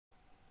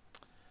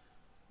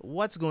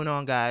What's going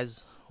on,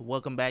 guys?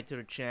 Welcome back to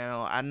the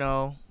channel. I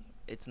know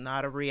it's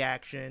not a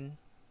reaction.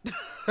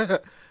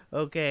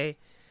 Okay,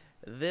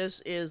 this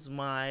is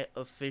my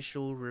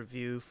official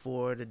review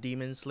for the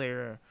Demon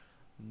Slayer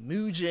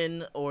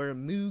Mugen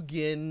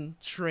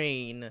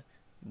Train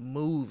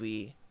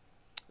movie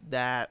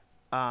that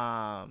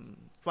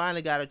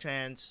finally got a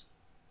chance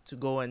to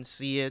go and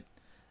see it,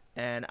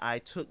 and I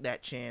took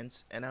that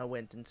chance and I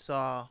went and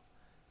saw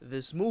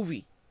this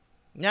movie.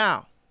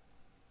 Now,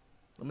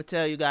 let me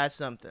tell you guys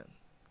something.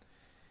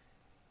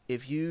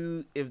 If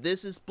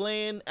this is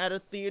playing at a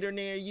theater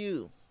near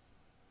you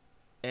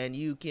and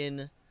you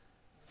can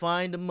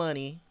find the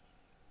money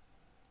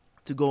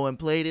to go and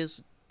play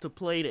this,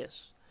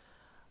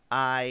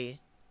 I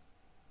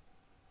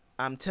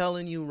I'm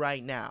telling you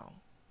right now,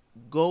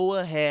 go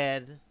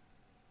ahead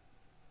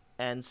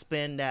and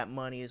spend that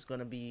money. It's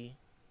gonna be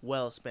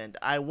well spent.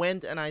 I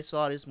went and I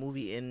saw this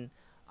movie in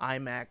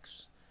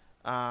IMAX.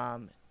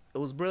 It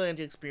was a brilliant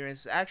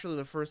experience. It's actually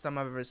the first time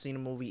I've ever seen a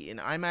movie in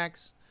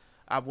IMAX.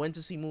 I've went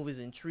to see movies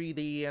in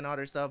 3D and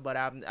other stuff, but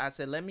I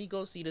said, let me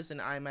go see this in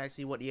IMAX,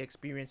 see what the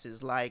experience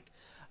is like.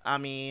 I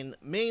mean,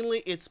 mainly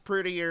it's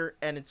prettier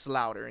and it's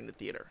louder in the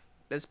theater.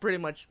 That's pretty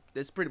much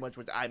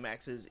what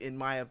IMAX is, in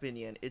my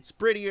opinion. It's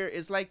prettier.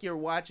 It's like you're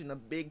watching a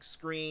big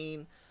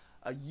screen,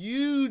 a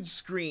huge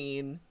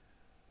screen,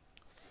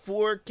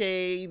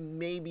 4K,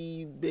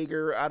 maybe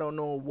bigger. I don't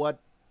know what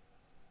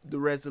the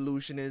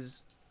resolution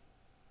is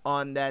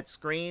on that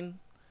screen.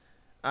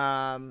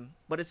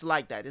 But it's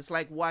like that. It's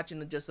like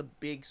watching just a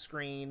big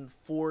screen,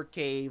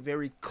 4K,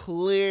 very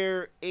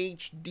clear,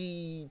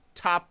 HD,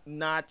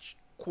 top-notch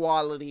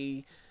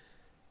quality,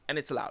 and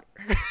it's louder.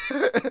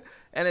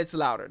 And it's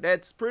louder.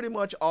 That's pretty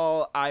much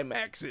all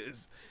IMAX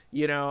is.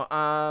 You know,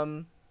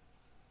 I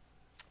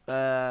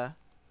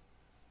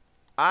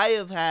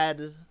have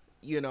had,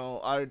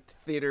 our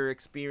theater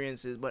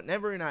experiences, but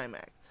never in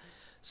IMAX.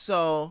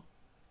 So,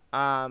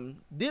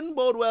 didn't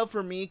bode well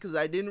for me because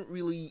I didn't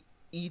really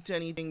eat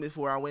anything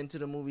before I went to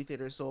the movie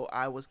theater, so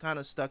I was kind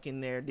of stuck in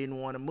there,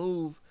 didn't want to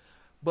move,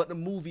 but the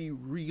movie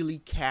really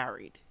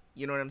carried.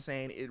 You know what I'm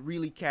saying? It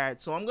really carried.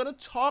 So I'm going to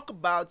talk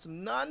about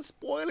some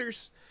non-spoiler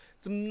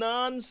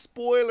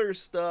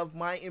stuff,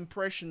 my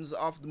impressions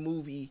of the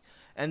movie,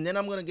 and then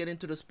I'm going to get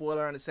into the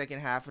spoiler on the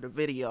second half of the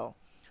video,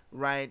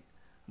 right?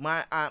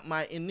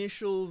 My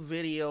initial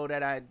video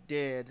that I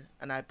did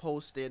and I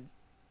posted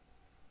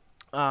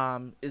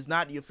is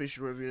not the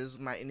official review. This is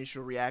my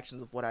initial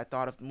reactions of what I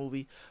thought of the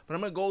movie, but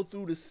I'm gonna go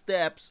through the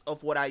steps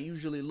of what I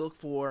usually look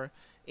for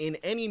in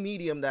any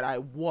medium that I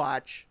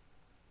watch,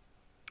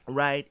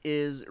 right?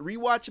 Is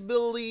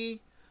rewatchability,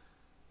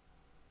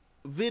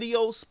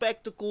 video,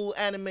 spectacle,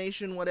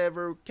 animation,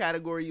 whatever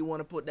category you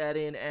want to put that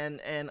in,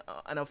 and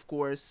of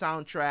course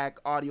soundtrack,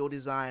 audio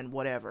design,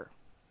 whatever,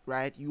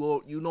 right?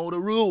 You know the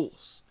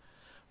rules,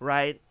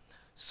 right?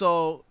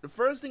 So the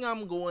first thing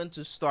I'm going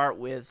to start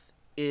with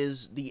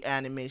is the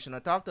animation. I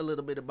talked a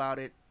little bit about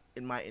it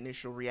in my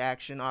initial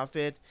reaction of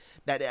it,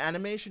 that the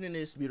animation in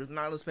this is beautiful. I'm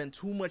not gonna spend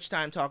too much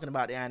time talking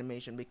about the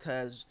animation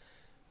because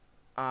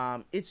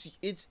it's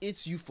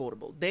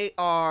ufotable. They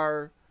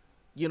are,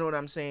 you know what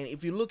I'm saying?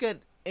 If you look at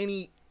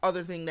any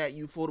other thing that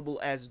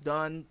ufotable has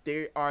done,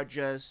 they are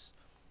just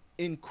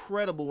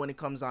incredible when it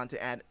comes on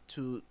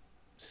to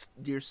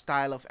their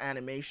style of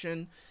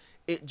animation.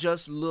 It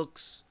just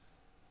looks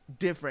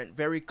different,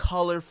 very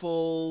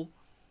colorful,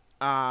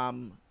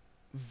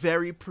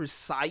 very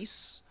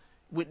precise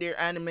with their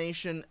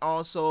animation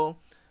also.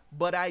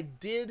 But I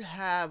did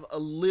have a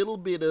little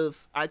bit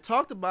of, I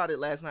talked about it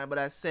last night, but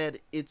I said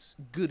it's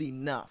good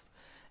enough.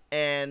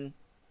 And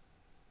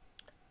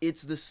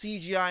it's the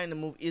CGI in the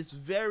movie. It's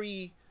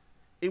very,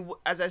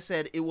 as I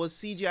said, it was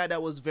CGI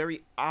that was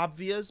very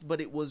obvious, but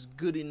it was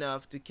good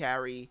enough to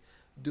carry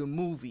the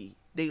movie.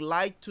 They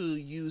like to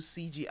use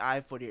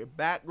CGI for their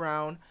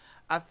background.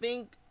 I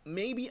think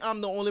maybe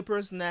I'm the only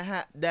person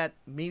that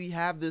maybe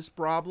have this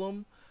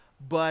problem,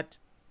 but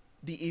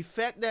the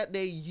effect that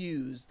they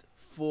used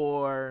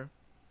for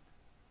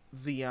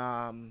the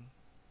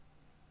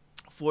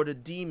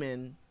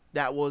demon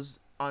that was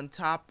on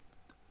top,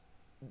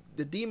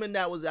 the demon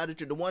that was out,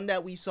 the one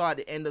that we saw at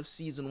the end of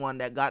season 1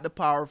 that got the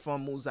power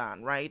from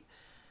Mugen, right?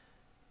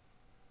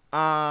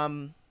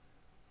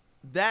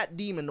 That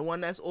demon, the one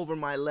that's over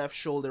my left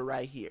shoulder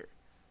right here,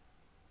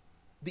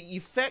 the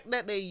effect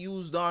that they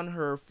used on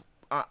her,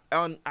 I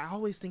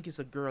always think it's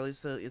a girl,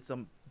 it's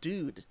a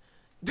dude.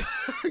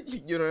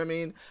 You know what I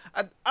mean?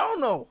 I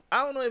don't know.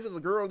 I don't know if it's a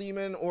girl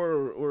demon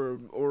or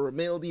a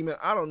male demon.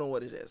 I don't know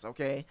what it is,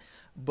 okay?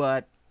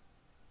 But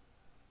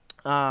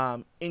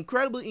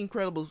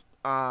incredible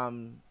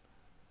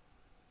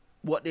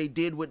what they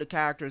did with the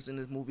characters in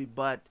this movie,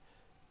 but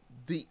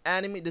the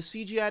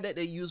CGI that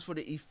they used for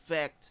the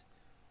effect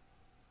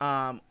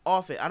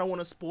of it. I don't want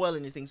to spoil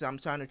anything, so I'm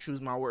trying to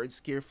choose my words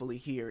carefully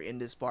here in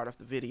this part of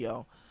the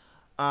video.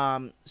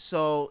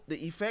 So the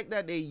effect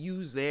that they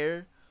used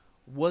there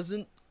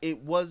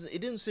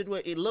it didn't sit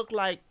well. It looked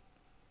like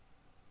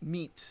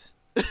meat.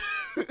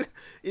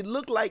 It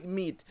looked like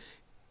meat.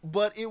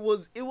 but it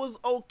was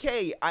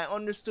okay. I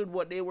understood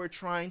what they were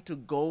trying to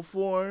go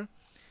for.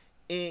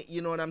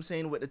 You know what I'm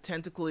saying, with the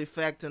tentacle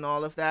effect and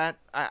all of that.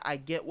 I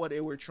get what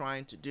they were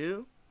trying to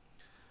do.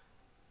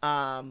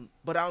 But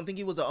I don't think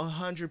it was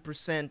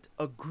 100%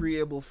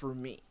 agreeable for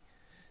me.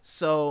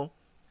 So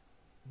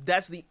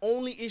that's the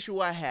only issue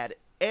I had.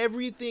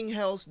 Everything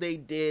else they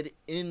did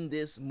in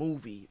this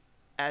movie,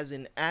 as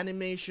in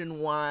animation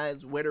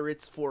wise, whether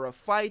it's for a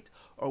fight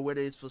or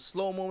whether it's for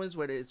slow moments,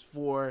 whether it's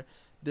for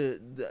the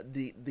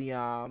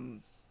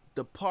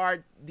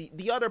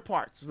other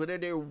parts, whether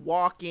they're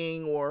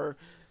walking or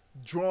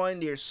drawing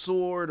their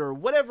sword or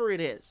whatever it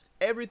is,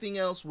 everything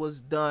else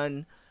was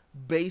done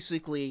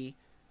basically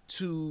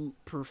to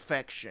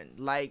perfection.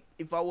 Like,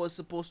 if I was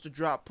supposed to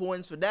drop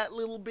points for that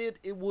little bit,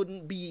 it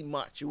wouldn't be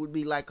much. It would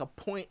be like a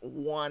point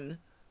one,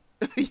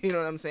 you know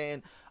what I'm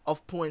saying,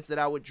 of points that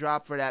I would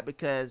drop for that,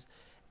 because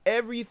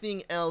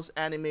everything else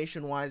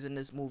animation wise in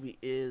this movie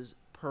is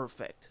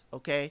perfect.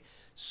 Okay,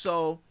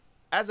 so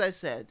as I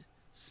said,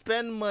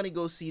 spend money,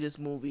 go see this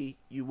movie,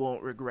 you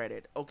won't regret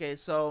it. Okay,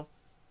 so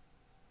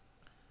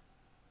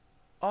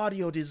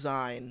audio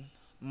design,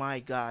 my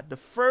god, the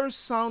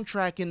first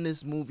soundtrack in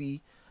this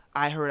movie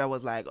I heard, I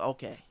was like,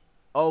 okay,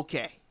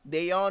 okay,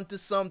 they on to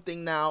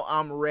something now,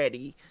 I'm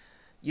ready.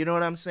 You know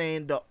what I'm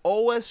saying? The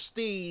OST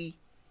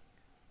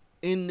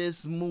in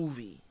this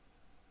movie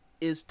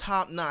is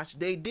top notch.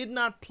 They did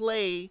not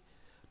play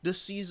the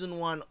season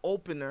 1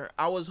 opener.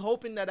 I was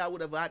hoping that I would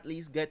have at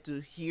least get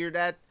to hear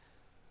that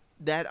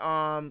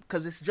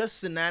because it's just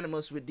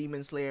synonymous with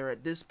Demon Slayer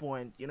at this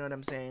point. You know what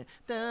I'm saying?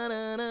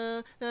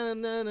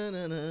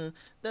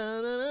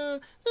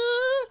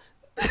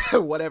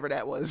 Whatever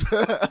that was.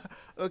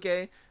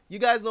 Okay, you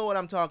guys know what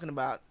I'm talking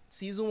about.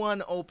 Season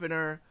 1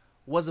 opener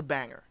was a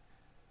banger.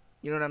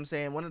 You know what I'm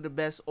saying? One of the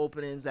best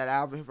openings that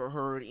I've ever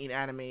heard in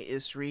anime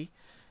history.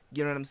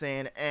 You know what I'm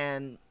saying?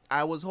 And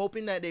I was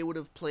hoping that they would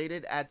have played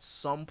it at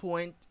some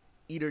point,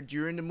 either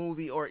during the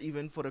movie or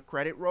even for the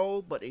credit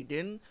roll, but they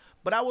didn't.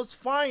 But I was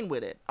fine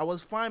with it. I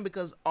was fine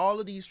because all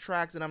of these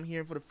tracks that I'm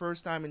hearing for the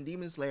first time in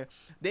Demon Slayer,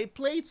 they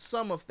played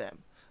some of them.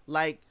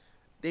 Like,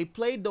 they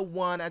played the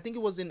one, I think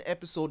it was in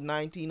episode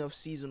 19 of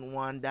season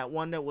 1, that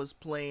one that was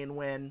playing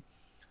when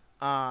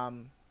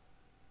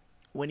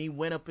he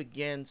went up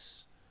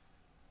against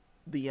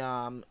the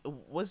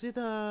was it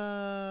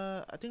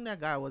I think that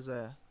guy was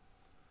I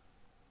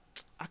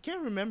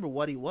can't remember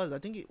what he was. I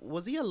think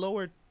was he a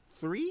lower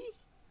 3?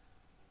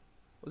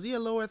 Was he a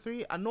lower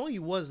 3? I know he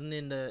wasn't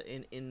in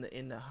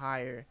the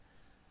higher.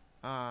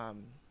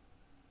 I'm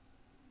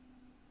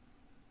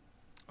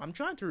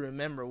trying to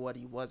remember what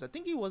he was. I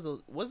think he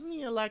wasn't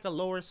he like a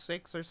lower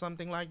 6 or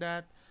something like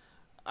that?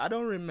 I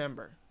don't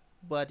remember,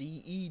 but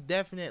he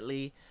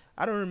definitely,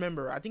 I don't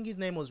remember. I think his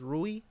name was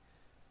Rui,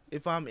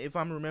 if I'm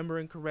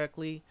remembering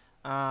correctly.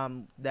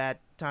 That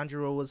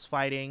Tanjiro was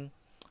fighting.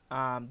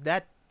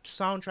 That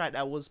soundtrack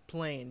that was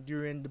playing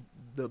during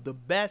the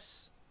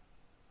best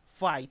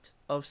fight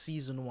of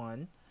season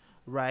 1,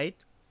 right?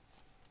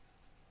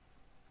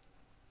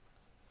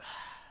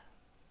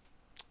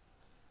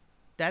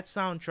 That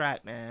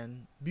soundtrack,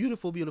 man,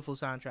 beautiful, beautiful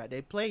soundtrack.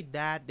 They played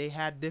that. They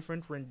had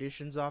different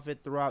renditions of it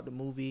throughout the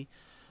movie.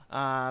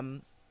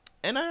 Um,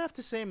 and I have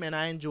to say, man,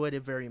 I enjoyed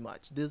it very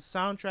much. The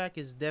soundtrack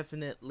is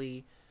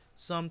definitely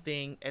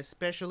something,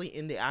 especially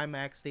in the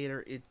IMAX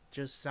theater. It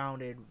just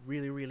sounded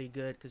really, really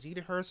good because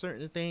you heard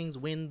certain things,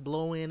 wind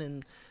blowing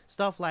and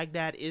stuff like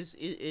that.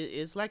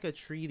 It's like a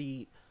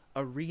treaty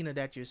arena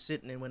that you're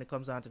sitting in when it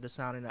comes down to the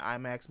sound in the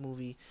IMAX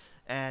movie,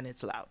 and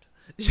it's loud.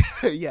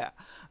 Yeah.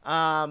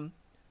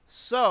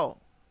 So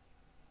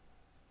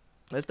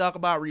let's talk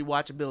about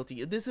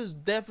rewatchability. This is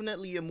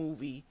definitely a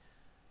movie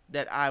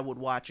that I would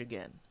watch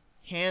again.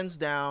 Hands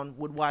down,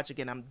 would watch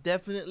again. I'm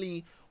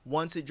definitely,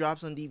 once it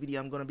drops on DVD,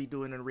 I'm going to be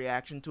doing a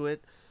reaction to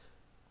it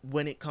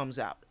when it comes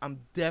out.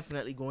 I'm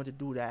definitely going to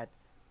do that.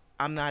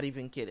 I'm not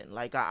even kidding.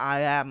 Like,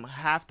 I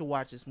have to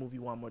watch this movie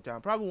one more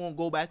time. Probably won't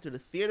go back to the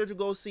theater to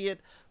go see it,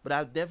 but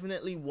I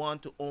definitely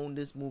want to own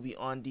this movie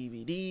on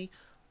DVD.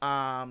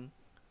 I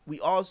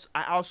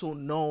also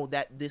know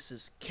that this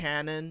is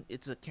canon.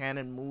 It's a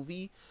canon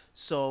movie,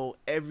 so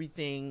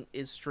everything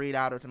is straight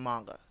out of the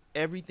manga.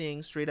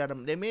 Everything straight out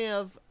of. They may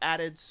have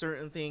added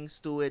certain things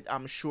to it.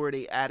 I'm sure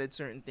they added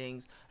certain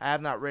things. I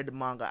have not read the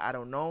manga. I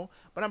don't know,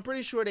 but I'm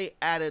pretty sure they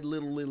added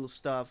little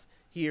stuff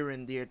here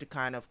and there to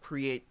kind of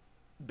create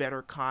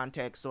better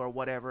context or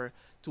whatever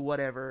to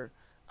whatever.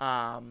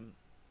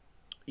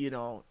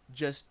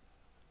 Just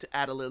to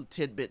add a little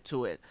tidbit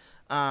to it.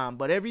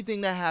 But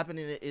everything that happened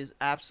in it is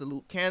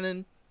absolute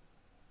canon.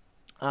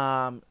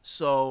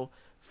 So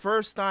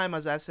first time,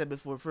 as I said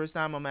before, first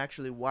time I'm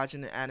actually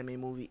watching an anime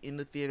movie in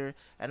the theater,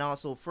 and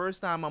also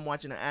first time I'm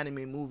watching an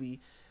anime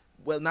movie.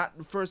 Well, not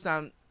the first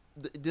time.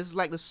 This is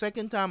like the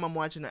second time I'm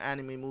watching an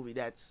anime movie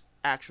that's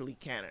actually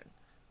canon,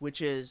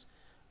 which is,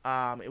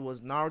 it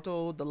was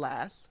Naruto the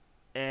last,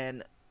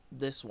 and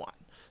this one.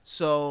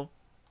 So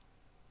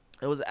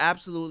it was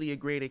absolutely a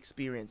great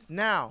experience.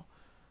 Now,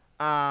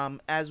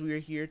 as we are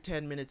here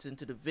 10 minutes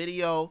into the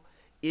video,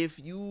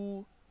 if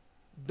you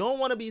don't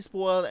want to be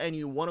spoiled and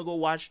you want to go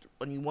watch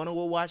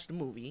the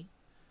movie,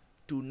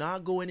 do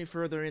not go any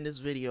further in this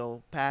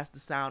video past the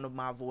sound of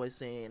my voice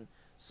saying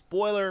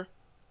spoiler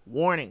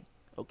warning.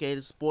 Okay,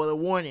 the spoiler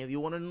warning. If you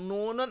want to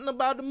know nothing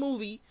about the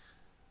movie,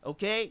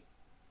 okay,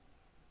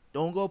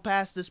 don't go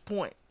past this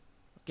point.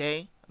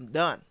 Okay, I'm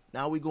done.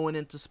 Now we're going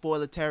into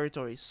spoiler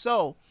territory.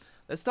 So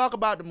let's talk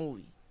about the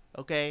movie.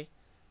 Okay,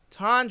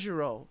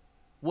 Tanjiro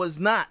was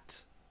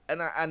not,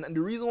 and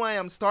the reason why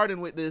I'm starting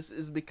with this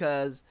is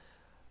because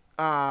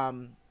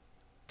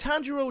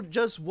Tanjiro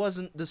just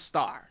wasn't the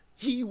star.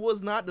 He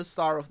was not the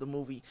star of the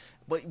movie.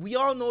 But we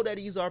all know that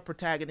he's our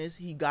protagonist.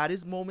 He got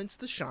his moments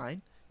to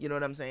shine. You know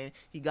what I'm saying?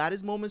 He got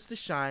his moments to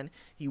shine.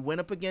 He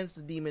went up against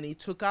the demon. He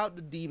took out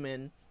the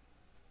demon,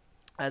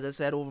 as I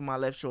said, over my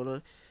left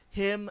shoulder.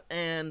 Him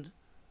and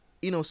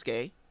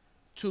Inosuke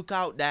took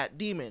out that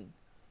demon.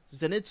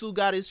 Zenitsu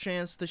got his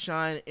chance to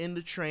shine in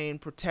the train,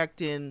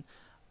 protecting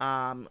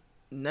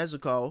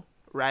Nezuko,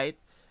 right?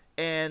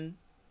 And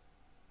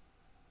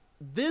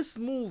this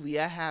movie,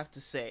 I have to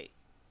say,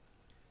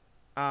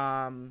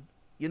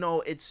 you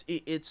know,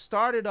 it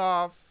started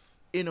off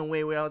in a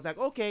way where I was like,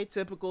 okay,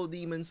 typical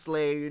Demon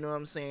Slayer, you know what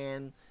I'm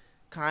saying?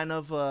 Kind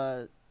of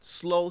a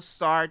slow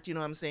start, you know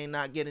what I'm saying?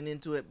 Not getting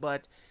into it,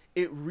 but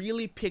it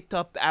really picked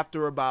up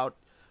after about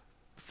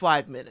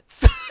 5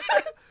 minutes.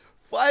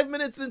 5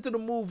 minutes into the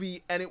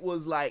movie, and it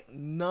was like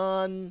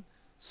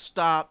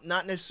non-stop,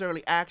 not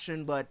necessarily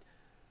action, but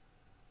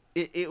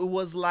it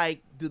was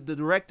like the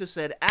director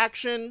said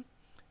action,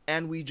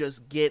 and we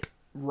just get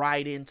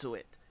right into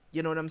it.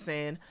 You know what I'm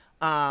saying?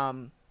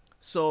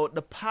 So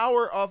the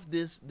power of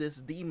this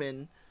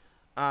demon,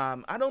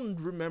 I don't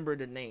remember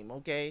the name,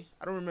 okay?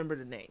 I don't remember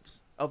the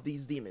names of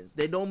these demons.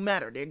 They don't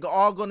matter. They're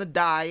all gonna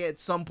die at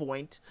some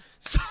point.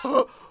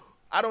 So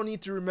I don't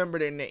need to remember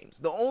their names.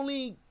 The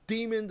only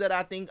demon that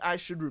I think I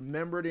should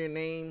remember their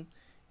name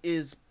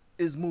is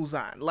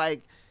Muzan.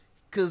 Like,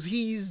 cause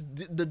he's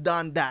the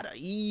Don Dada.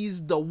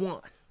 He's the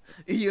one.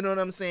 You know what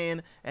I'm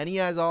saying? And he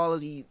has all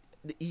of he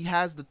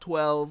has the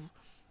 12,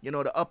 you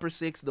know, the upper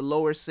 6, the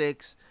lower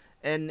 6,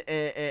 and he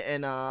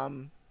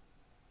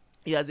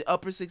has the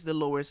upper 6, the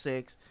lower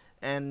 6,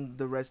 and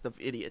the rest of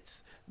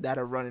idiots that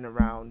are running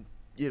around,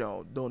 you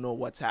know, don't know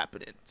what's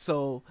happening.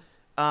 So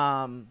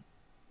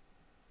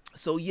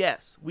so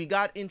yes, we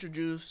got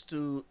introduced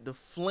to the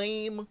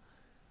Flame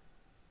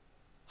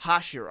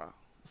Hashira.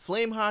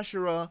 Flame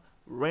Hashira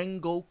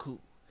Rengoku.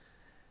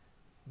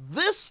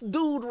 This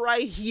dude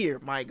right here,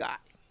 my guy.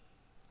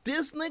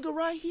 This nigga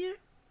right here,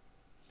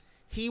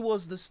 he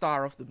was the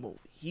star of the movie.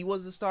 He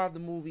was the star of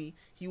the movie.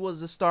 He was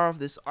the star of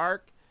this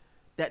arc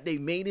that they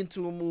made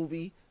into a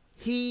movie.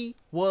 He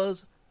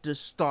was the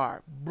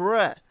star.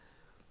 Bruh.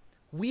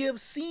 We have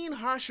seen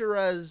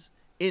Hashiras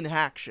in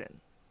action.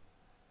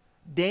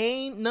 They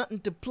ain't nothing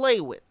to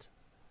play with.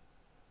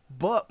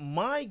 But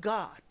my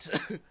God,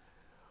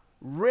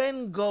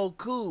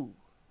 Rengoku,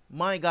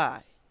 my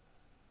guy.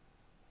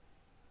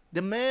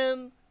 The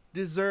man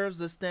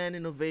deserves a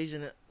standing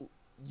ovation.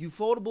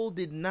 Ufotable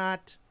did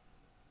not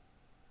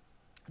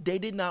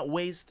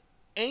waste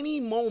any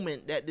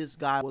moment that this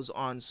guy was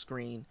on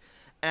screen.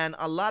 And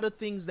a lot of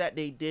things that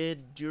they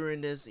did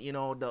during this, you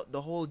know,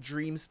 the whole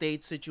dream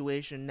state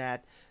situation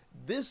that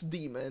this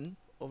demon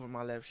over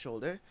my left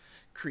shoulder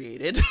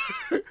created,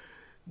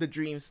 the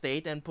dream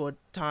state, and put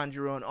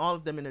Tanjiro and all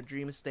of them in a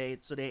dream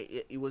state. So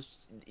it was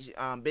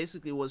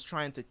basically was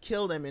trying to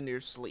kill them in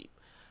their sleep,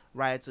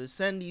 right? So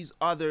send these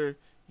other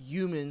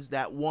humans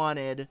that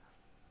wanted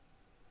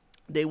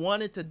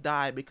to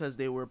die because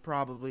they were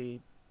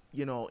probably,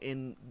 you know,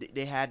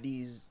 they had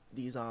these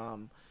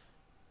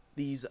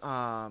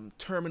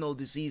terminal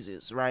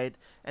diseases, right?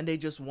 And they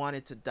just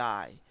wanted to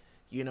die,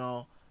 you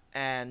know.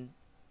 And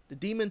the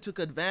demon took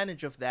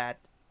advantage of that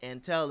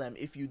and tell them,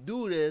 if you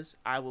do this,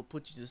 I will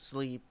put you to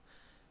sleep,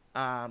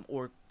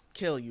 or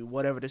kill you,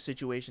 whatever the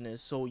situation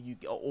is. So you,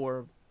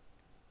 or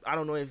I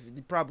don't know, if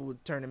they probably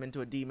would turn him into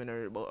a demon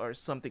or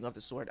something of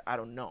the sort. I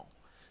don't know.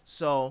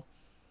 So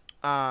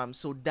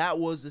so that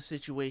was the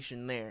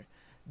situation there.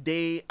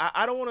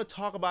 I don't want to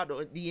talk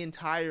about the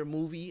entire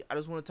movie. I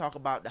just want to talk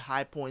about the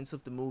high points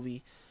of the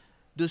movie.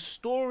 The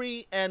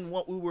story and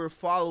what we were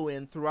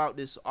following throughout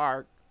this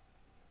arc,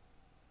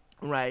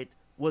 right,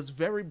 was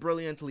very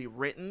brilliantly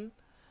written.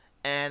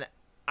 And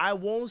I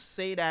won't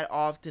say that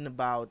often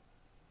about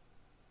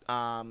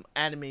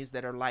animes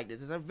that are like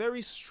this. It's a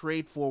very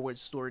straightforward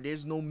story.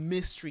 There's no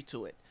mystery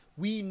to it.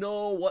 We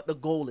know what the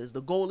goal is.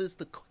 The goal is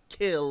to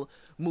kill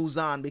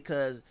Muzan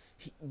because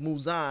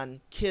Muzan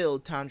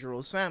killed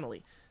Tanjiro's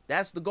family.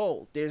 That's the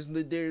goal. There's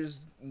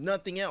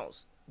nothing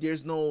else.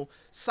 There's no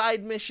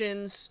side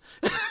missions.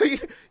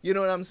 You know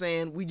what I'm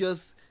saying? We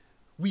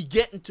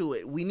get into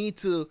it. We need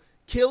to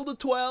kill the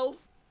 12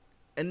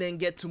 and then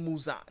get to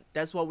Muzan.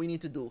 That's what we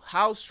need to do.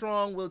 How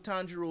strong will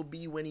Tanjiro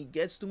be when he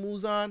gets to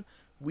Muzan?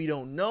 We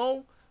don't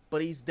know,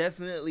 but he's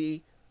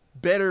definitely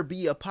better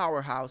be a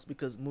powerhouse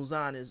because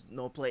Muzan is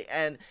no play.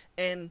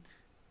 And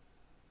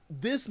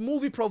this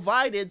movie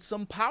provided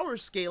some power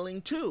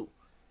scaling too,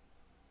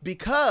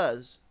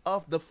 because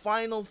of the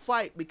final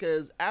fight,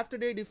 because after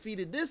they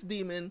defeated this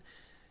demon,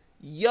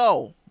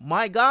 yo,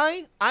 my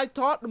guy, I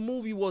thought the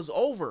movie was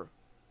over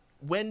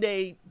when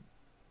they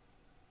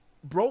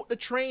broke the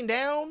train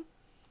down,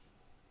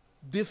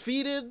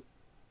 defeated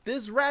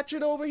this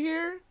ratchet over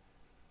here.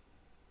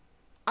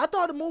 I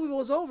thought the movie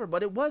was over,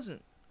 but it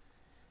wasn't.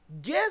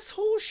 Guess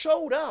who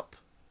showed up?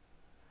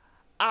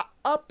 A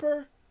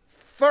upper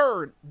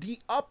third, the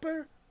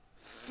upper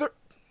third,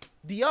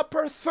 the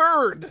upper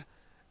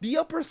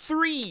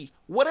three,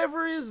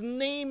 whatever his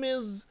name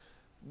is.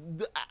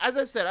 As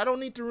I said, I don't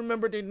need to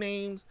remember their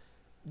names.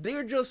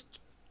 They're just,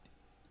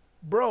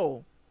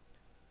 bro.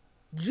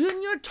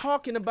 You're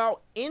talking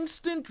about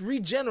instant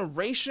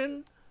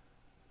regeneration,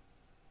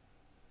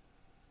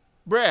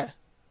 bruh.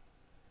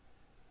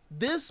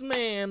 This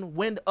man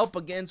went up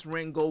against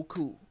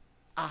Rengoku,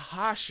 a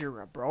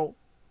Hashira, bro.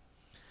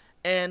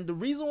 And the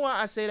reason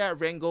why I say that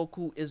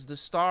Rengoku is the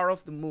star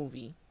of the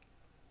movie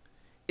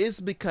is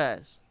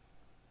because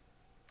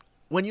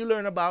when you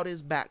learn about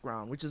his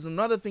background, which is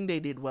another thing they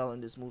did well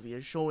in this movie,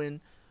 is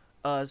showing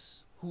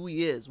us who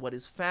he is, what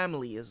his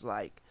family is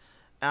like.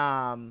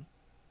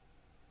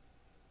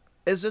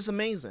 It's just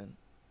amazing.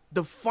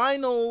 The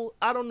final,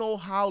 I don't know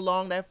how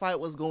long that fight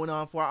was going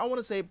on for. I want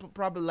to say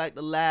probably like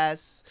the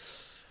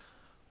last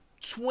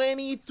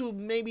 20 to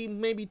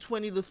maybe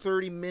 20 to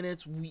 30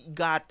 minutes. We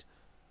got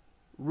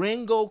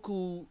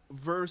Rengoku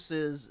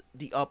versus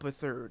the upper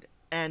third.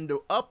 And the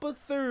upper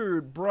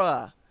third,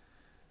 bruh,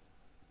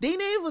 they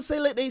didn't even say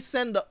like they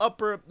send the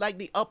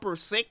upper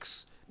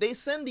six. They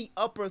send the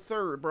upper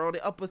third, bro,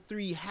 the upper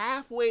three,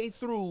 halfway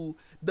through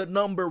the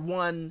number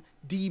one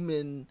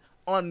demon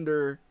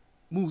under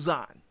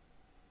Muzan.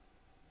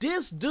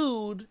 This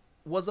dude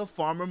was a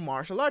former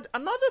martial art.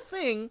 Another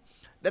thing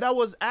that I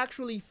was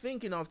actually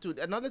thinking of,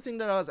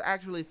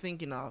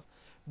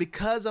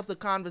 because of the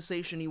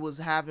conversation he was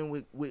having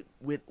with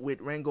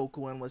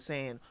Rengoku, and was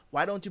saying,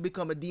 why don't you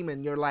become a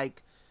demon? You're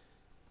like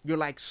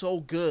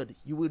so good.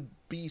 You would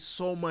be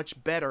so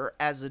much better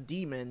as a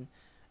demon,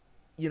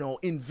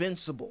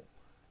 invincible.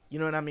 You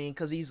know what I mean?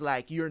 Because he's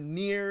like,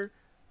 you're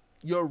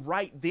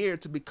right there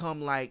to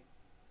become like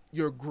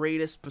your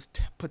greatest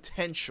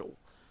potential.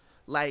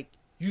 Like,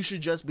 you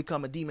should just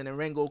become a demon. And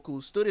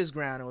Rengoku stood his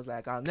ground and was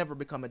like, I'll never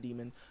become a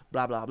demon,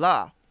 blah, blah,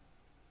 blah.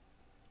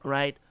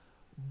 Right?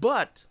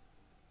 But,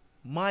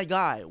 my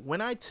guy, when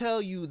I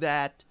tell you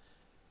that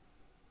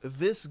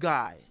this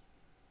guy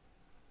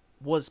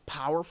was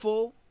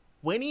powerful,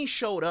 when he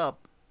showed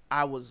up,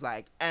 I was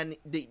like, and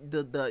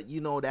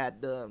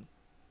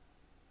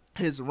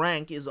his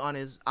rank is on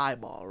his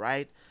eyeball,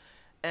 right?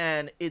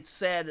 And it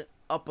said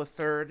upper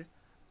third.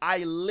 I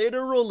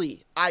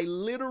literally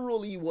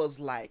was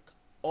like,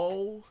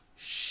 oh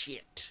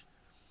shit.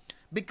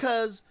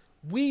 Because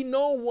we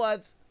know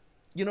what,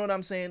 you know what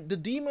I'm saying? The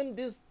demon,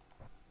 this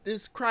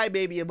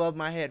crybaby above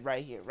my head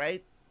right here,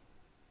 right?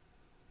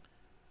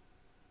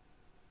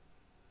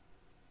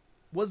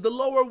 Was the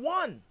lower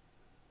one,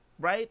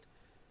 right?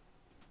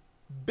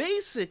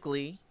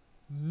 Basically,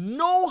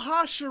 no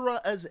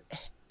Hashira has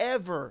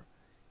ever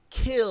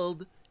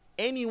killed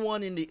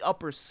anyone in the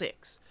upper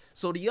six.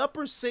 So the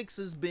upper six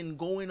has been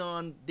going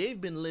on, they've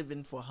been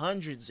living for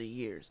hundreds of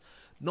years.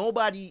 No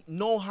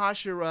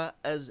Hashira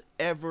has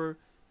ever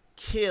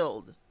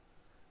killed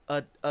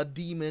a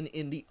demon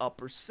in the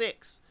upper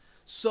six.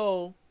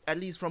 So, at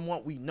least from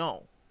what we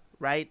know,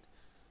 right?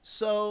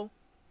 So,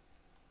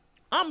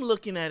 I'm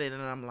looking at it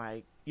and I'm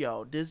like,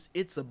 yo,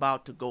 it's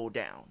about to go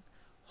down.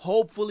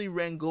 Hopefully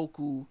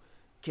Rengoku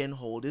can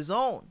hold his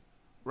own,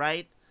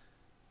 right?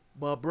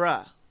 But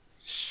bruh,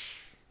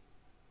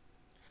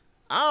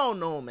 I don't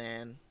know,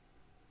 man.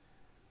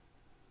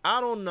 I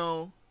don't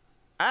know.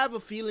 I have a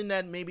feeling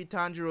that maybe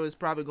Tanjiro is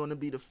probably going to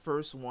be the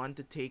first one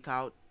to take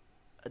out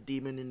a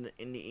demon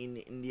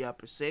in the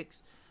upper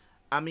six.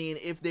 I mean,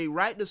 if they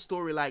write the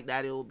story like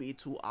that, it'll be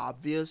too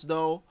obvious,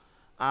 though.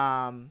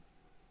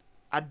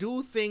 I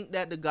do think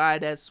that the guy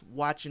that's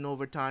watching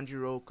over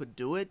Tanjiro could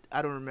do it.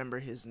 I don't remember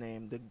his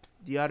name.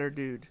 The other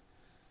dude,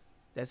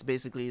 that's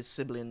basically his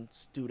sibling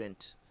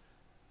student.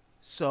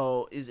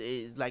 So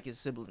is like his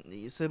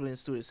sibling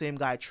student. Same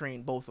guy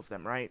trained both of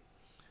them, right?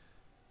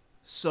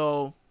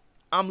 So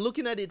I'm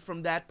looking at it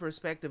from that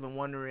perspective and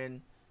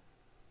wondering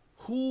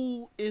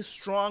who is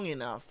strong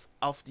enough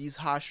of these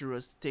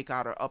Hashiras to take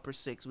out our upper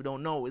six. We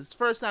don't know. It's the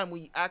first time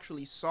we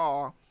actually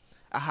saw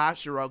a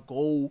Hashira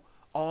go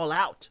all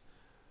out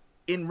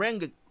in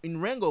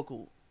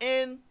Rengoku,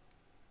 and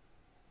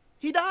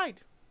he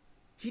died.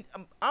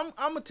 I'm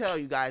gonna tell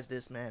you guys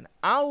this, man.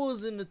 I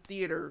was in the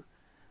theater.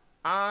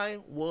 I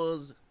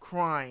was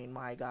crying,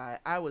 my guy.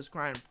 I was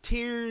crying.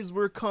 Tears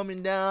were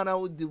coming down.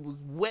 It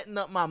was wetting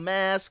up my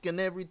mask and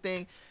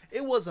everything.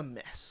 It was a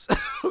mess.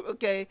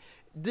 Okay?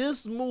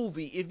 This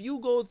movie, if you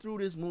go through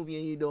this movie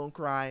and you don't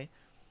cry,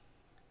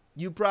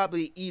 you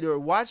probably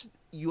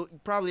you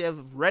probably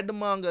have read the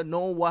manga,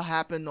 know what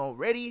happened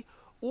already,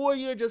 or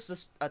you're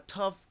just a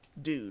tough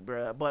dude,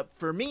 bruh. But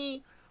for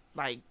me,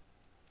 like,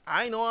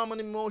 I know I'm an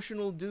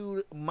emotional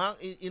dude.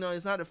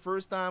 It's not the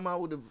first time I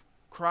would have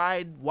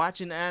cried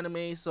watching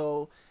anime,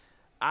 so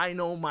I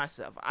know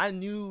myself. I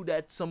knew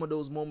that some of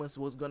those moments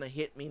was gonna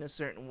hit me in a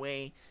certain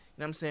way. You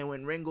know what I'm saying?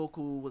 When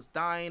Rengoku was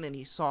dying and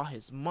he saw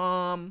his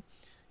mom,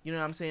 you know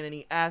what I'm saying? And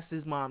he asked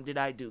his mom, "Did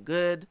I do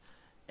good?"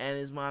 And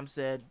his mom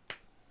said,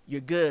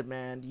 "You're good,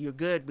 man. You're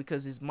good,"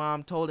 because his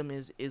mom told him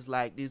is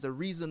like there's a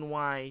reason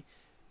why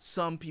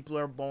some people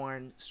are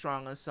born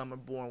strong and some are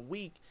born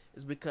weak,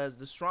 is because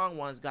the strong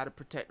ones got to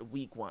protect the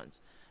weak ones.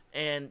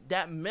 And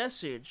that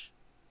message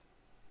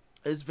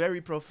is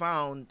very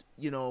profound,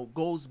 you know,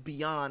 goes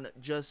beyond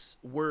just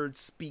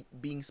words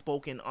being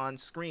spoken on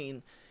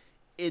screen.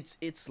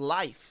 It's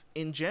life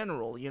in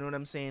general, you know what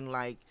I'm saying?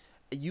 Like,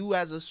 you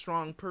as a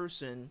strong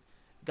person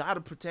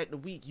gotta protect the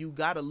weak. You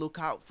gotta look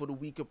out for the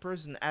weaker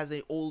person. As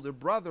a older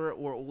brother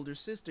or older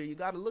sister, you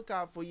gotta look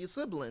out for your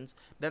siblings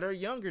that are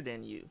younger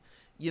than you.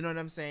 You know what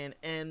I'm saying?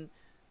 And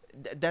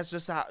that's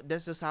just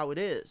how it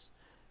is.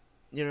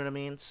 You know what I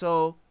mean?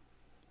 So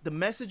the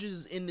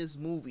messages in this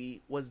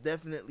movie was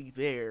definitely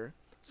there.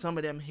 Some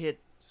of them hit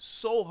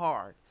so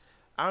hard.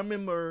 I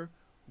remember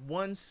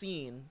one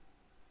scene,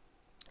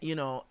 you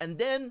know, and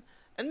then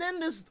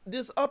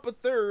this upper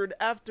third,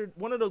 after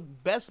one of the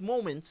best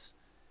moments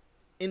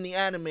in the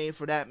anime,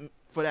 for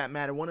that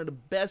matter, one of the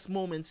best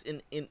moments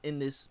in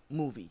this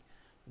movie,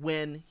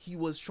 when he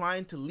was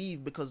trying to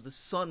leave because the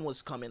sun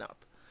was coming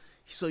up.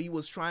 So he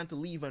was trying to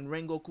leave, and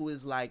Rengoku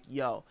is like,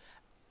 "Yo,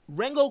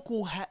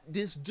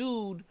 this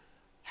dude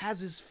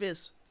has his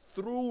fist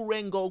through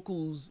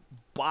Rengoku's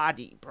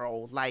body,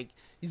 bro. Like,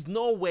 there's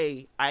no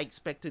way I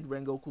expected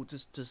Rengoku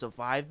to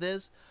survive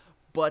this,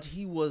 but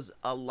he was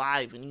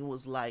alive, and he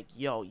was like,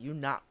 "Yo, you're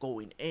not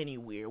going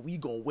anywhere. We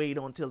gonna wait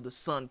until the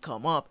sun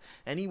come up."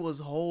 And he was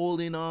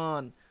holding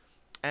on,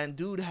 and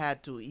dude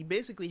he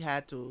basically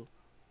had to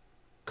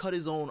cut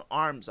his own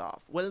arms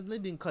off. Well, they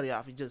didn't cut it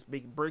off. He just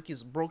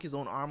broke his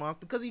own arm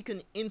off because he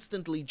can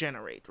instantly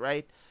generate,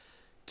 right?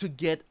 To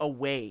get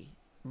away,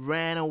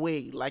 ran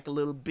away like a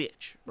little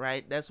bitch,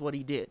 right? That's what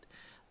he did.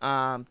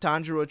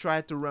 Tanjiro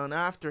tried to run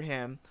after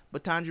him,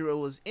 but Tanjiro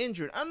was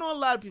injured. I know a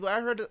lot of people.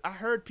 I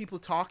heard people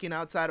talking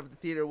outside of the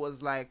theater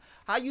was like,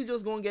 "How you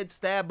just gonna get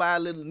stabbed by a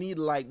little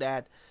needle like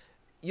that?"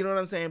 You know what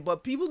I'm saying?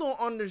 But people don't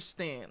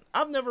understand.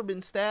 I've never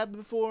been stabbed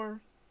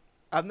before.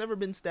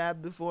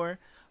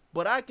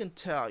 But I can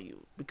tell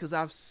you, because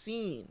I've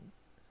seen,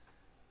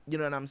 you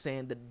know what I'm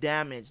saying, the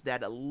damage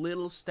that a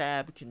little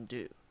stab can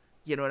do.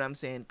 You know what I'm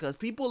saying? Because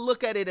people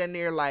look at it and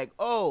they're like,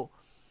 "Oh,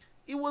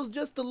 it was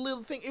just a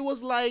little thing." It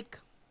was like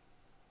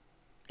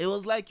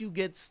you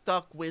get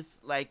stuck with,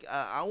 like,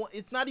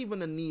 it's not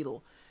even a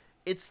needle.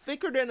 It's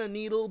thicker than a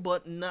needle,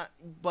 but you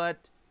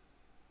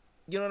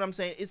know what I'm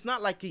saying? It's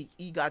not like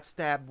he got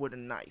stabbed with a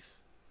knife.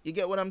 You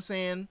get what I'm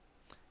saying?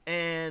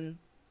 And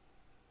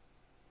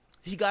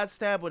he got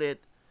stabbed with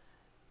it.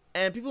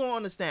 And people don't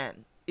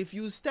understand. If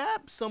you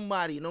stab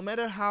somebody, no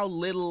matter how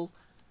little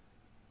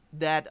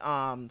that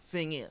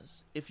thing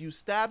is, if you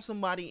stab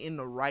somebody in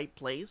the right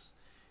place,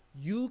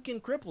 you can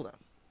cripple them.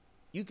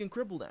 You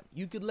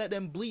could let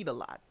them bleed a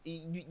lot.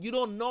 You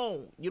don't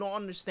know. You don't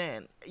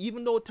understand.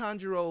 Even though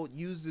Tanjiro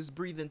used his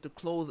breathing to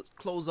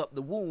close up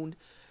the wound,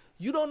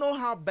 you don't know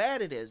how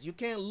bad it is. You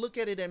can't look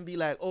at it and be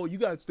like, "Oh, you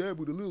got stabbed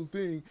with a little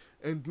thing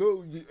and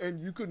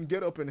you couldn't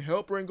get up and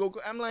help Rengoku."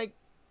 I'm like,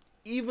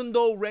 even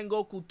though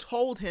Rengoku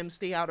told him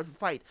stay out of the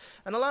fight.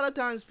 And a lot of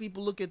times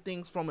people look at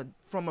things from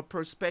a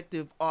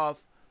perspective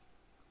of,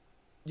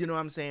 you know what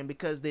I'm saying,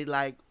 because they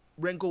like,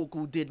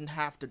 Rengoku didn't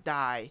have to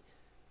die,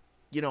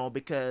 you know,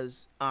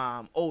 because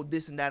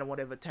this and that and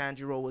whatever.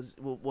 Tanjiro was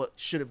what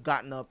should have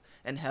gotten up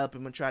and help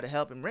him and try to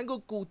help him.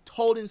 Rengoku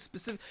told him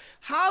specific,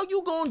 "How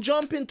you gonna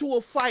jump into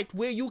a fight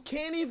where you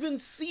can't even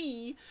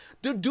see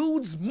the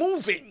dudes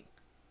moving?"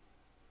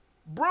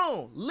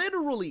 Bro,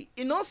 literally,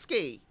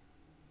 Inosuke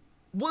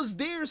was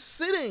there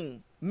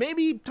sitting.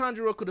 Maybe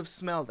Tanjiro could have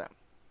smelled them,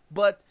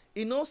 but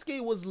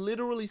Inosuke was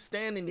literally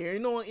standing there. You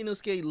know,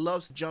 Inosuke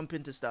loves to jump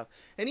into stuff,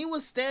 and he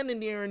was standing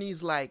there and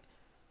he's like,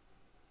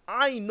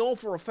 "I know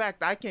for a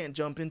fact I can't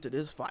jump into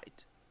this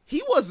fight."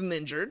 He wasn't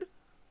injured,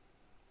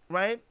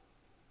 right?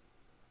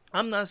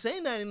 I'm not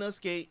saying that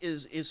Inosuke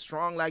is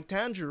strong like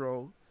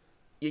Tanjiro.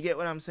 You get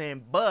what I'm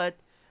saying? But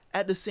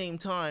at the same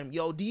time,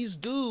 yo, these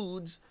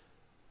dudes,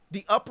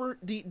 the upper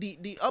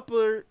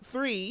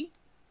three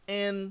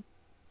and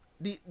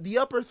the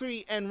upper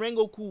three and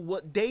Rengoku,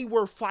 what they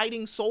were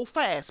fighting so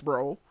fast,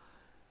 bro.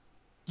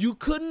 You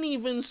couldn't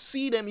even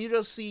see them. You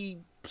just see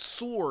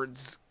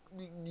swords.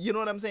 You know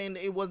what I'm saying?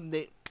 It wasn't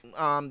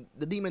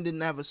the demon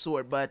didn't have a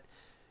sword, but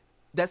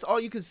that's all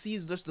you could see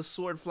is just the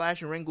sword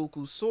flashing,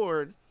 Rengoku's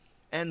sword,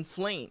 and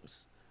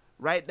flames,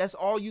 right? That's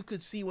all you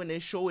could see when they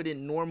show it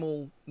in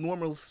normal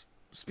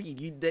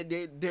speed.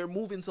 They're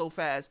moving so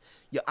fast,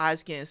 your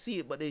eyes can't see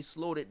it, but they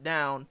slowed it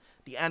down.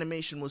 The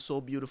animation was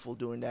so beautiful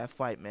during that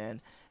fight,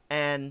 man.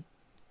 And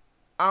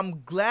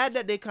I'm glad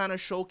that they kind of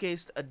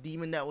showcased a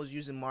demon that was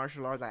using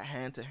martial arts, like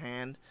hand to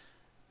hand.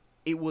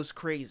 It was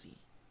crazy.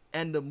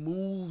 And the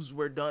moves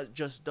were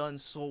done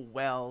so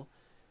well.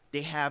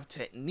 They have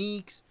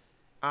techniques.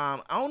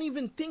 I don't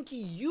even think he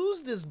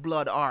used this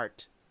blood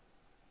art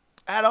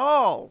at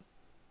all.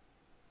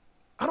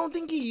 I don't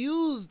think he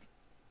used.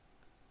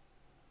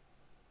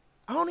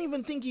 I don't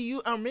even think he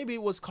used. Or maybe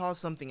it was called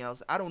something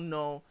else. I don't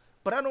know.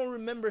 But I don't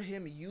remember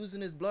him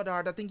using his blood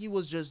heart. I think he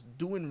was just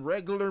doing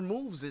regular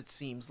moves, it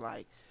seems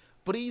like.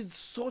 But he's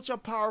such a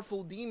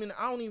powerful demon.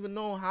 I don't even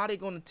know how they're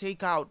going to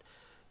take out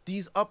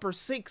these upper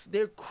six.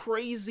 They're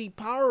crazy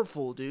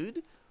powerful,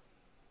 dude.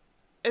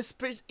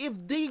 Especially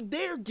if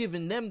they're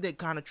giving them that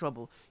kind of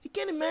trouble. You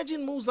can't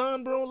imagine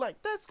Muzan, bro.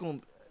 Like, that's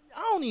going to...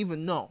 I don't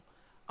even know.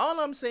 All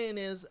I'm saying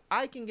is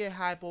I can get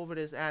hype over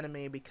this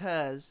anime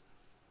because...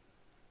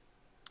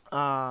 you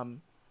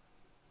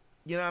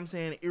know what I'm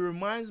saying? It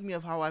reminds me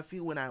of how I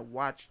feel when I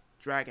watch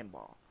Dragon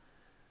Ball.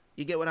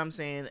 You get what I'm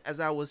saying?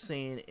 As I was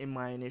saying in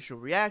my initial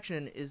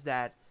reaction, is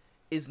that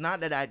it's not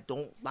that I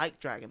don't like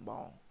Dragon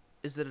Ball.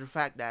 It's that the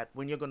fact that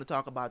when you're going to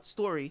talk about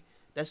story,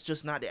 that's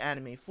just not the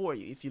anime for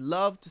you. If you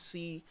love to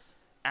see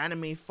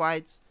anime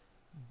fights,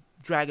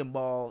 Dragon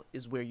Ball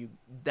is where you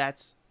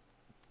that's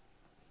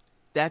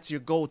your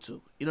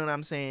go-to. You know what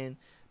I'm saying?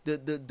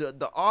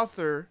 The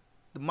author,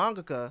 the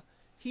mangaka,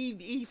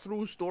 he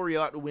threw story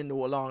out the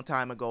window a long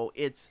time ago.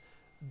 It's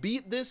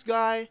beat this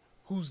guy,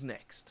 who's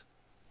next?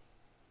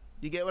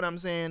 You get what I'm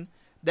saying?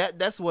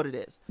 That's what it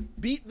is.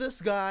 Beat this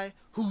guy,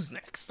 who's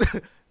next?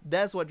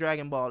 That's what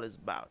Dragon Ball is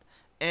about.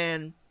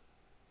 And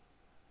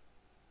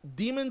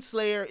Demon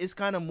Slayer is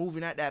kind of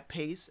moving at that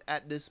pace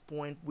at this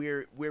point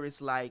where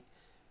it's like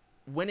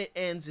when it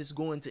ends, it's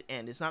going to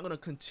end. It's not going to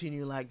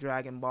continue like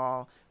Dragon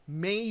Ball.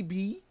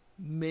 Maybe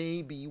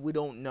we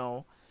don't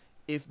know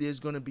if there's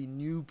going to be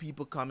new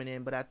people coming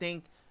in, but I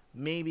think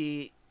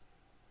maybe,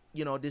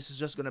 you know, this is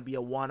just going to be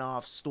a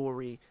one-off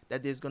story,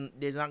 that there's not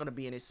going to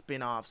be any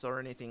spin-offs or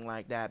anything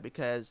like that,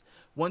 because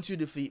once you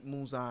defeat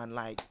Muzan,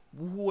 like,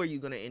 who are you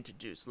going to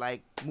introduce?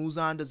 Like,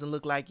 Muzan doesn't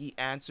look like he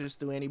answers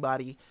to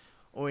anybody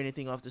or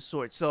anything of the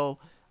sort, so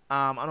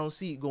I don't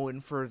see it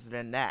going further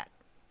than that.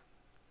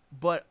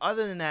 But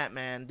other than that,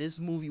 man, this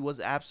movie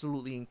was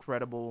absolutely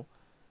incredible.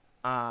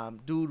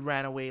 Dude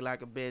ran away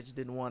like a bitch,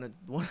 didn't want to.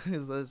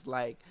 It's just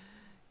like,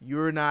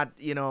 you're not,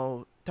 you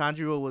know,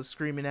 Tanjiro was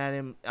screaming at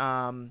him,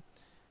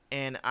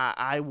 and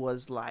I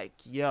was like,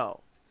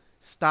 yo,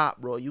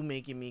 stop, bro, you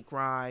making me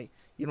cry.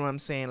 You know what I'm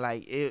saying?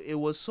 Like, it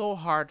was so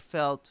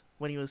heartfelt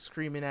when he was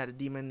screaming at the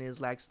demon.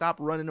 Is like, stop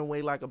running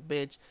away like a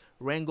bitch.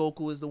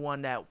 Rengoku is the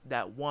one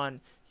that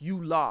won.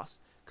 You lost,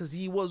 because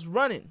he was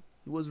running.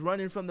 He was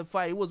running from the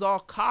fight. He was all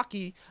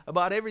cocky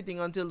about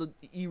everything until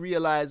he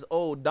realized,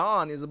 oh,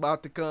 Dawn is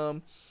about to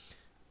come.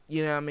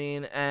 You know what I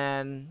mean?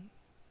 And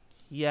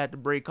he had to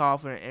break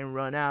off and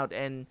run out.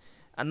 And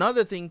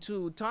another thing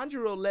too,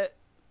 Tanjiro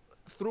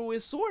threw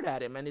his sword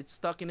at him, and it's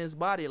stuck in his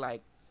body.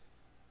 Like,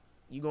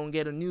 you gonna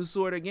get a new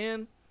sword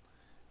again?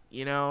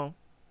 You know,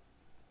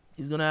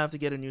 he's gonna have to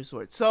get a new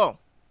sword. So,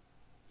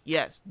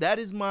 yes, that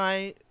is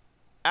my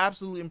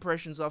absolute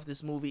impressions of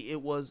this movie.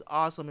 It was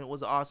awesome. It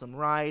was an awesome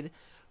ride.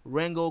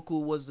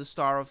 Rengoku was the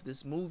star of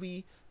this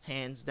movie,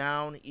 hands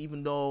down,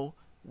 even though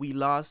we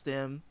lost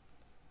him.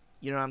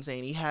 You know what I'm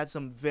saying? He had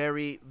some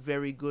very,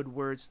 very good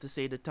words to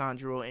say to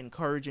Tanjiro,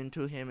 encouraging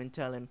to him and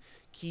tell him,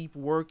 keep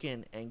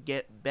working and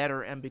get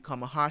better and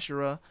become a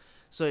Hashira.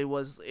 So it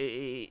was,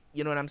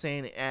 you know what I'm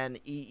saying? And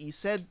he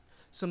said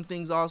some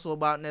things also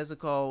about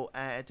Nezuko,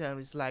 and tell him,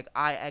 it's like,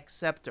 I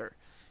accept her.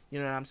 You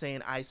know what I'm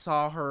saying? I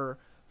saw her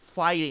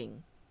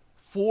fighting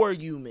for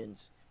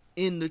humans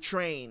in the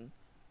train.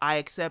 I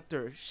accept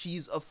her.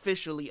 She's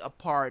officially a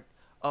part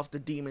of the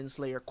Demon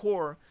Slayer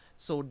Corps.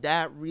 So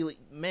that really,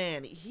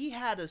 man, he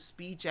had a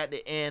speech at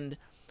the end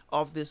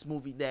of this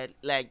movie that,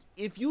 like,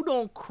 if you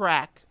don't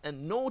crack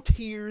and no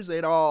tears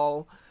at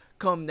all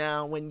come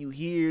down when you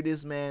hear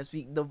this man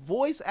speak, the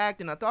voice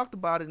acting, I talked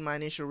about it in my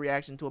initial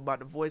reaction to about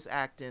the voice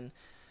acting,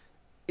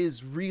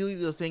 is really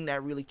the thing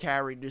that really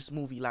carried this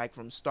movie. Like,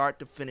 from start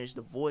to finish,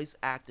 the voice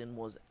acting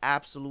was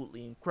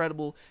absolutely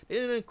incredible. They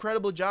did an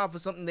incredible job for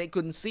something they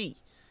couldn't see.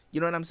 You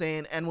know what I'm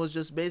saying? And was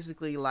just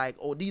basically like,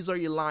 oh, these are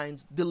your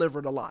lines,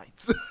 deliver the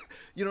lines.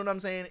 You know what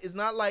I'm saying? It's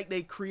not like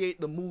they create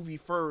the movie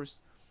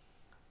first.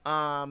 You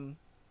know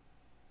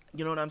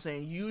what I'm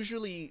saying?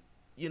 Usually,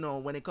 you know,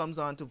 when it comes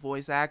on to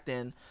voice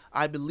acting,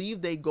 I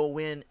believe they go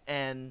in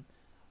and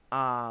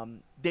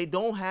they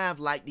don't have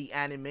like the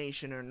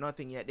animation or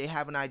nothing yet. They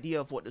have an idea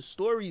of what the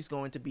story is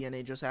going to be, and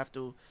they just have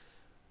to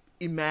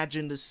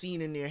imagine the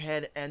scene in their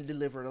head and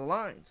deliver the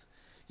lines.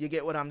 You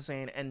get what I'm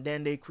saying? And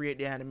then they create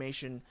the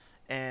animation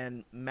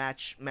and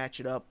match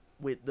it up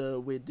with the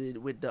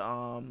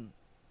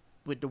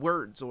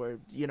words, or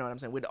you know what I'm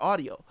saying, with the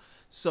audio.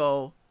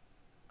 So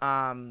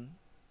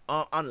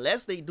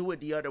unless they do it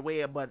the other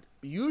way, but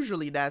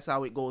usually that's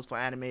how it goes for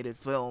animated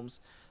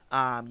films.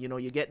 You know,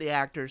 you get the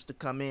actors to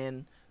come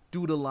in,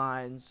 do the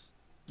lines,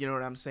 you know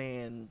what I'm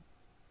saying,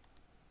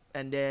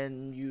 and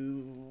then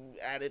you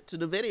add it to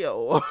the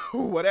video or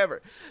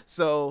whatever.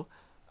 So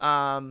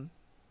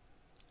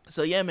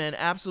so yeah, man,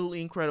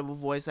 absolutely incredible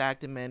voice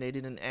acting, man. They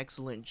did an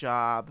excellent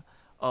job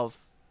of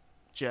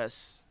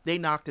they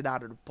knocked it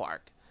out of the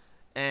park.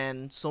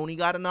 And Sony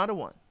got another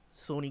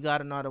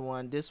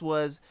one. This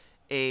was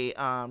a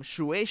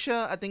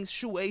Shueisha. I think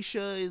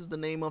Shueisha is the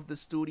name of the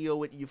studio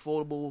with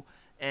Ufotable,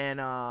 and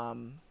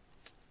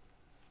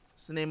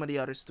what's the name of the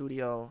other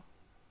studio?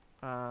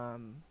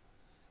 I'm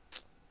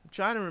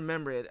trying to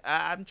remember it.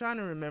 I'm trying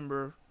to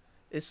remember.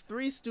 It's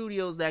three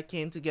studios that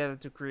came together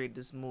to create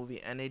this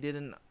movie, and they did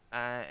an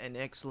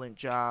excellent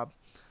job.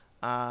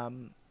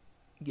 Um,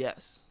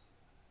 yes,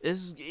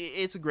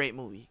 it's a great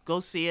movie.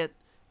 Go see it.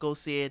 Go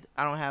see it.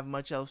 I don't have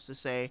much else to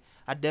say.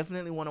 I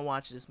definitely want to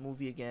watch this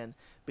movie again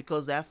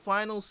because that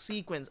final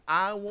sequence,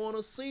 I want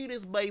to see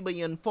this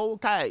baby in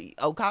 4K.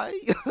 Okay?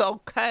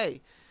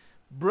 Okay.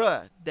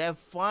 Bruh, that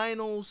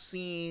final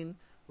scene,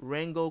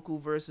 Rengoku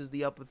versus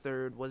the upper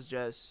third, was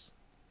just.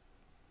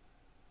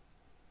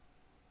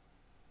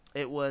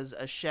 It was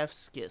a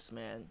chef's kiss,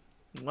 man.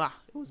 Mwah.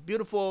 It was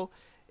beautiful.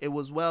 It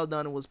was well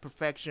done. It was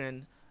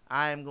perfection.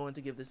 I am going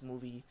to give this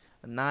movie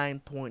a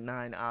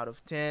 9.9 out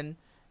of 10.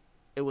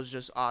 It was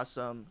just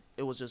awesome.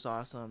 It was just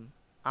awesome.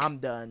 I'm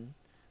done.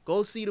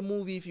 Go see the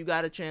movie if you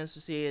got a chance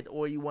to see it,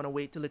 or you want to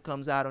wait till it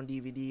comes out on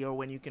DVD, or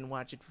when you can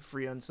watch it for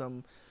free on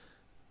some,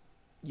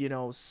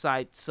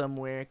 site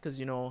somewhere, because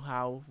you know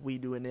how we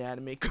do in the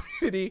anime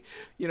community.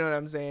 You know what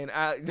I'm saying?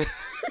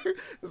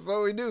 That's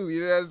what we do.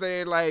 You know what I'm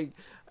saying? Like,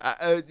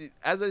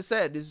 as I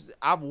said,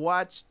 I've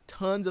watched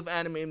tons of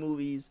anime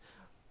movies,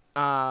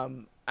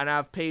 and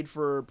I've paid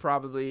for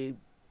probably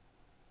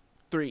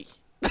 3.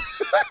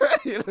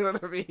 You know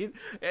what I mean?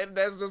 And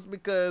that's just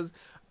because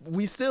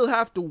we still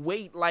have to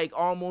wait like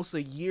almost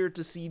a year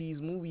to see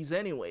these movies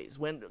anyways,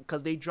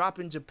 because they drop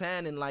in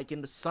Japan in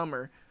the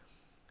summer,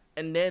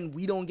 and then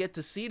we don't get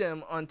to see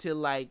them until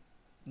like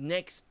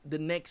the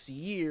next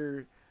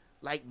year,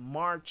 like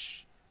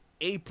March,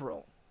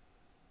 April.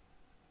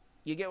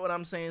 You get what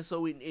I'm saying?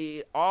 So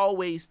it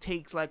always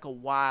takes like a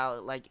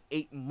while, like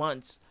 8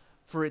 months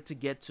for it to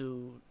get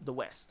to the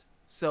West.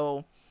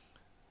 So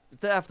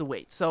they have to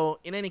wait. So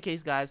in any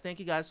case, guys, thank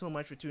you guys so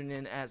much for tuning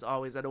in. As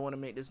always, I don't want to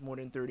make this more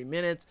than 30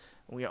 minutes.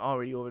 We are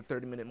already over the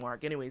 30-minute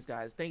mark. Anyways,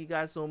 guys, thank you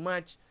guys so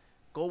much.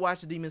 Go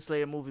watch the Demon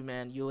Slayer movie,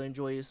 man. You'll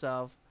enjoy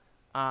yourself.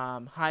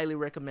 Highly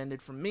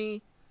recommended from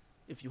me.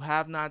 If you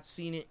have not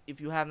seen it,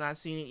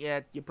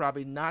 yet, you're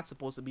probably not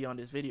supposed to be on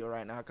this video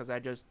right now, because I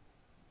just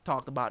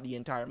talked about the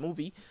entire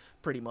movie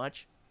pretty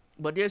much.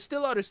 But there's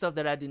still other stuff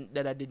that I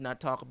did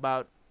not talk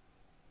about.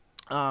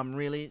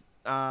 Really.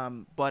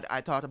 But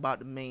I talked about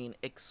the main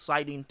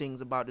exciting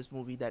things about this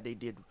movie that they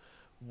did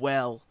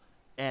well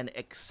and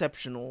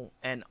exceptional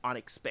and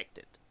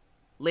unexpected.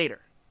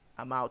 Later.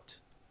 I'm out.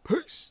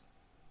 Peace.